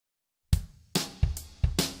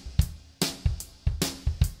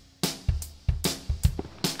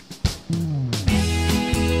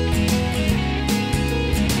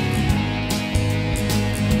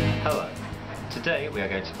we are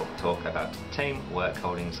going to talk about Thame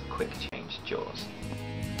Workholding's quick change jaws.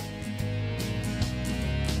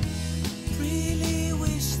 Really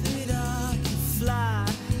wish that I could fly,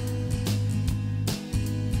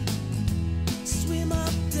 swim up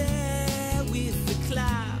there with the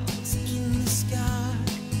clouds in the sky,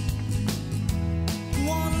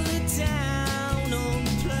 wander down on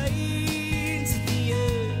the plains of the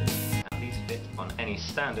earth. Now these fit on any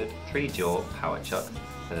standard 3-jaw power chuck,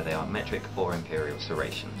 whether they are metric or imperial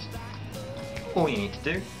serrations. All you need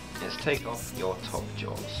to do is take off your top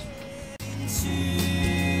jaws.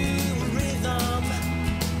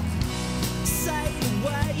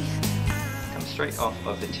 Come straight off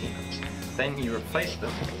of the T-nuts. Then you replace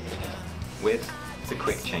them with the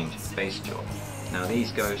quick change base jaw. Now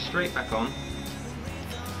these go straight back on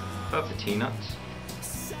above the T-nuts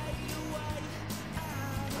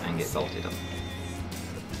and get bolted up.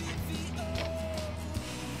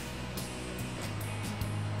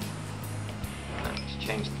 Now to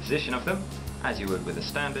change the position of them, as you would with a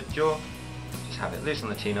standard jaw, just have it loose on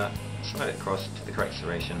the T-nut, slide it across to the correct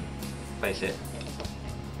serration, place it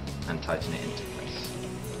and tighten it into place.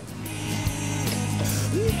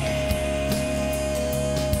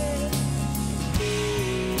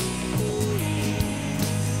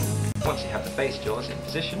 Once you have the base jaws in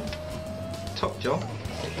position, the top jaw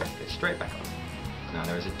fits straight back on. Now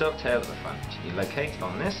there is a dovetail at the front. You locate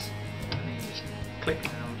on this and then you just click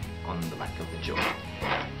down on the back of the jaw.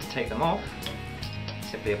 To take them off,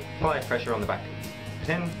 simply apply pressure on the back of the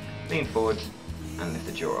pin, lean forwards and lift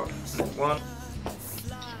the jaw off. And then 1,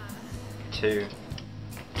 2,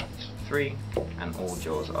 3 and all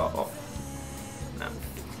jaws are off. Now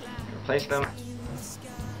replace them.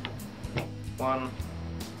 1,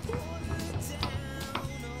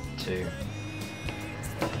 2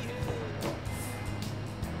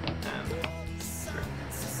 and 3.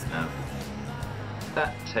 Now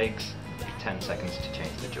that takes 10 seconds to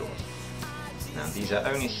change the jaws. Now these are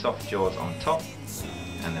only soft jaws on top,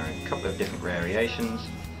 and there are a couple of different variations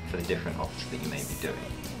for the different ops that you may be doing.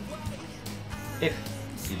 If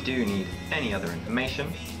you do need any other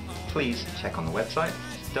information, please check on the website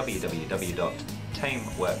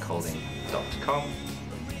www.thameworkholding.com.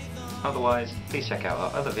 Otherwise, please check out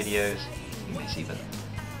our other videos, you may see below.